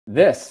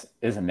this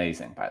is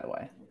amazing, by the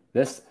way.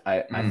 This,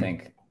 I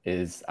think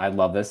is, I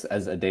love this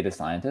as a data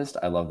scientist.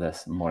 I love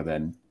this more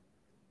than,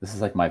 this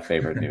is like my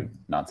favorite new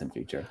Nansen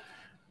feature.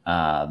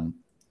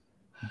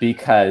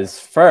 Because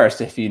first,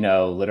 if you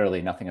know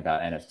literally nothing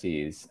about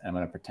NFTs, I'm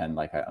going to pretend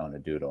like I own a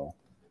doodle.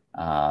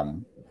 I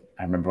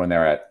remember when they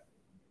were at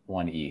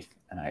 1 ETH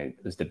and I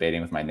was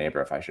debating with my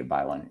neighbor if I should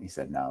buy one. And he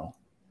said no.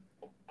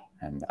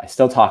 And I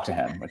still talk to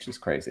him, which is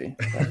crazy.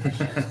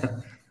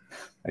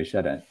 I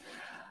shouldn't.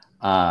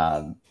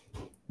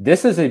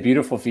 This is a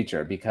beautiful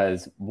feature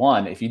because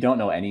one, if you don't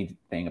know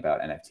anything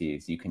about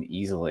NFTs, you can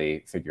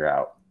easily figure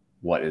out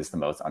what is the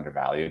most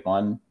undervalued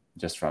one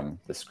just from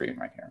the screen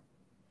right here.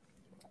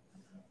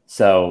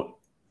 So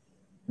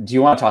do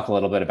you want to talk a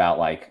little bit about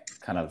like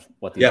kind of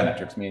what these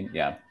metrics mean?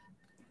 Yeah.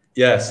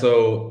 Yeah.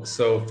 So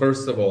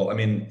first of all, I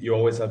mean, you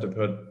always have to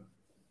put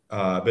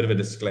a bit of a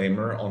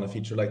disclaimer on a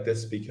feature like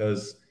this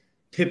because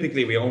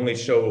typically we only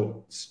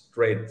show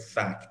straight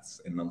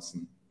facts in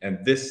Nansen.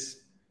 And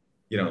this,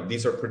 you know,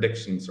 these are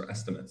predictions or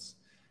estimates.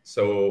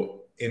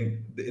 So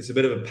it's a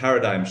bit of a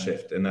paradigm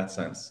shift in that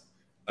sense,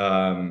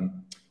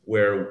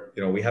 where,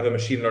 you know, we have a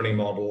machine learning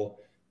model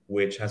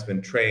which has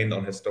been trained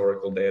on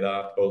historical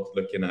data, both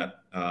looking at,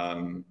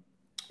 the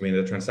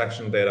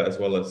transactional data as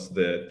well as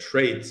the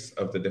traits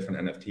of the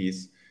different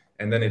NFTs.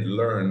 And then it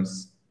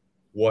learns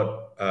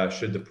what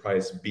should the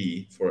price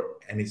be for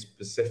any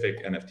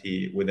specific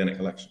NFT within a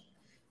collection.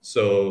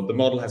 So the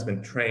model has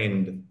been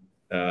trained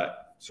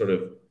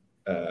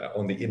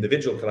on the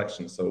individual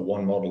collection, so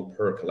one model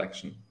per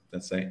collection,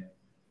 let's say.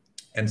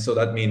 And so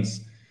that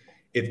means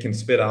it can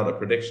spit out a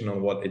prediction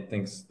on what it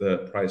thinks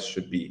the price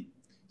should be.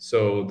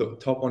 So the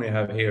top one you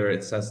have here,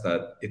 it says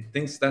that it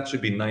thinks that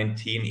should be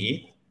 19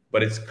 ETH,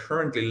 but it's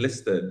currently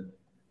listed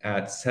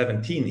at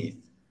 17 ETH.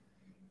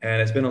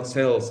 And it's been on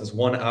sale since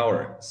 1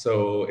 hour.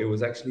 So it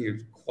was actually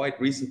quite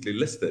recently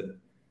listed,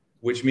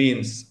 which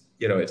means,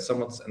 you know, if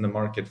someone's in the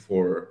market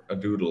for a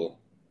doodle,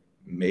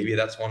 maybe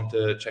that's one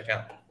to check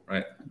out,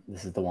 right?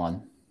 This is the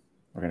one.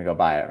 We're going to go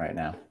buy it right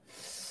now.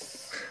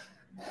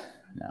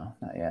 No,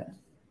 not yet.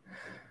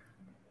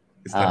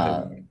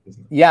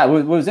 Yeah,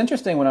 what was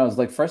interesting when I was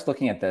like first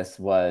looking at this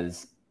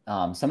was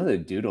some of the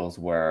doodles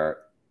were,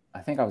 I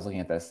think I was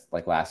looking at this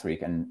like last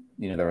week, and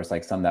you know there was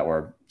like some that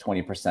were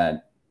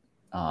 20%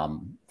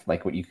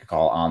 like what you could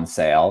call on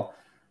sale,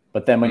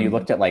 but then when you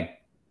looked at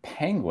like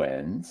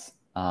penguins,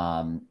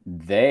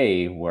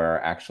 they were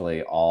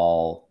actually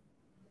all,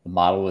 the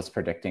model was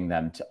predicting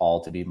them to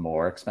all to be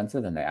more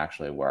expensive than they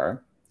actually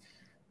were.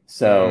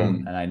 So,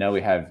 and I know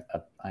we have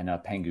a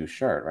Pengu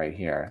shirt right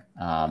here.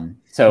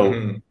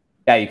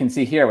 Yeah, you can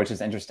see here, which is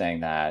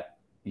interesting, that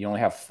you only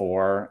have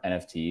 4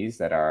 NFTs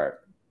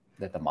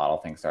that the model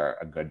thinks are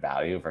a good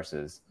value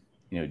versus,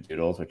 you know,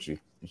 doodles, which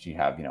you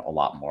have, you know, a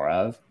lot more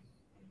of.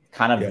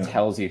 Kind of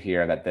tells you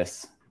here that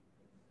this,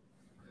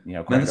 you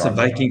know, man, it's a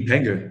Viking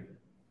Pengu.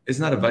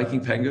 Isn't that a Viking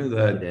Pengu?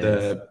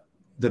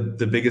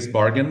 The biggest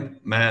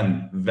bargain?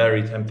 Man,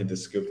 very tempted to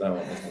scoop that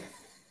one.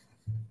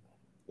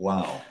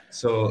 Wow.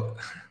 So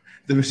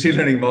the machine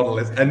learning model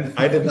is, and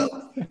I did not,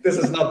 this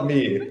is not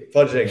me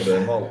fudging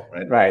the model,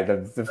 right? Right.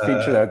 The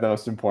feature that the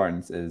most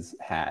important is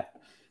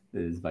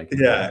Viking.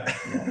 Yeah,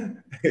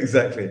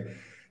 exactly.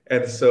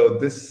 And so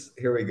this,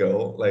 here we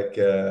go, like,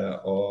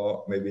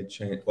 or maybe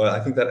change. Well, I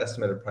think that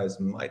estimated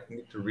price might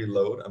need to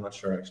reload. I'm not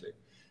sure actually.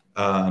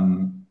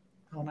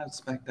 Oh, now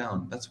it's back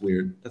down. That's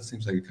weird. That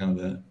seems like a kind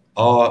of a,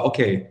 oh,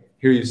 okay.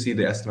 Here you see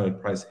the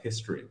estimated price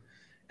history.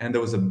 And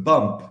there was a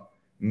bump.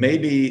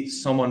 Maybe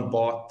someone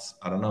bought,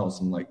 I don't know,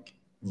 some like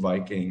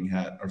Viking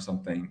hat or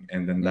something.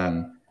 And then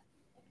that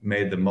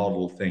made the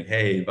model think,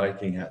 hey,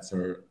 Viking hats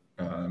are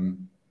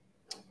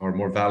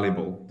more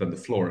valuable than the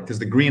floor, because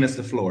the green is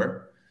the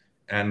floor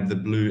and the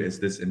blue is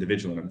this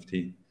individual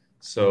NFT.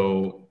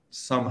 So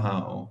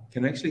somehow,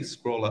 can I actually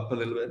scroll up a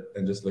little bit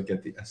and just look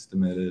at the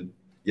estimated?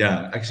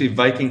 Yeah, actually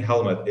Viking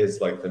helmet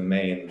is like the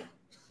main,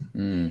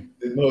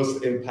 the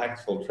most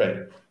impactful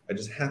trade. I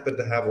just happen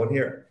to have one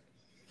here.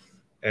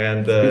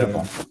 And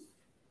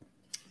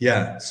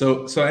yeah,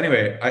 so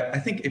anyway, I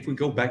think if we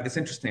go back, it's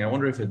interesting. I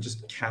wonder if it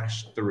just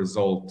cached the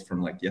result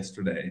from like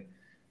yesterday,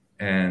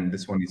 and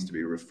this one needs to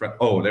be refreshed.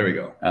 Oh, there we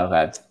go.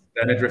 Okay.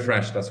 Then it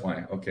refreshed. That's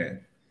why. Okay,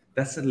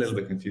 that's a little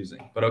bit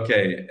confusing, but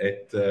okay,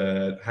 it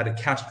had a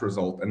cached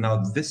result, and now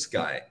this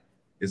guy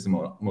is the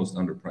most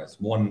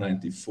underpriced,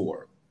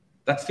 194.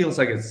 That feels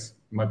like it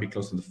might be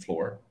close to the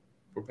floor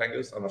for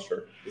Pengus. I'm not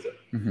sure. Is it?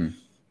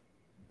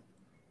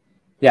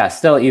 Yeah,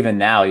 still even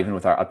now, even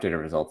with our updated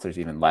results, there's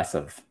even less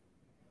of.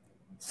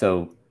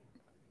 So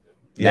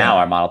now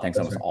our model thinks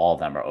almost all of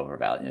them are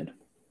overvalued.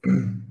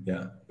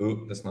 Yeah.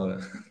 Ooh, that's not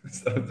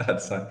a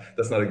bad sign.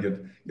 That's not a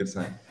good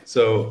sign.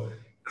 So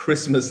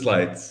Christmas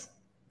lights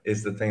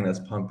is the thing that's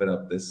pumping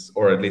up this,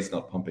 or at least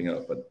not pumping it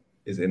up, but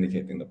is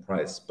indicating the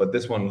price. But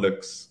this one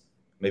looks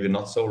maybe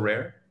not so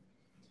rare.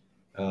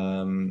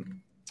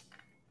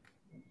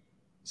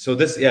 So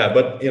this,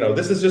 but you know,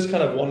 this is just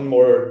kind of one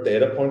more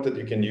data point that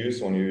you can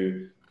use when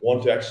you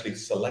want to actually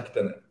select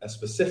a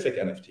specific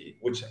NFT,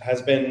 which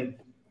has been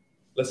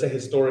let's say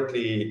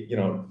historically,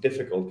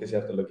 difficult because you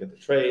have to look at the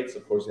trades.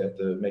 Of course, you have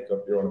to make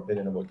up your own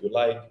opinion of what you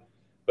like.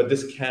 But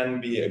this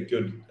can be a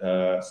good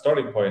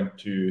starting point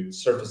to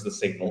surface the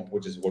signal,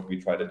 which is what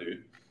we try to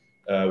do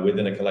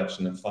within a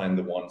collection and find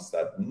the ones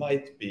that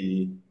might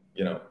be,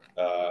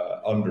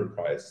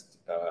 underpriced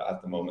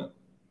at the moment.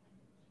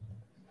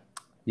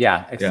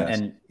 Yeah,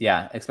 and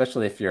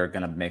especially if you're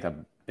going to make a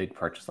big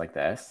purchase like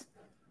this,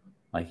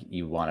 like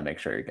you want to make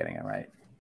sure you're getting it right.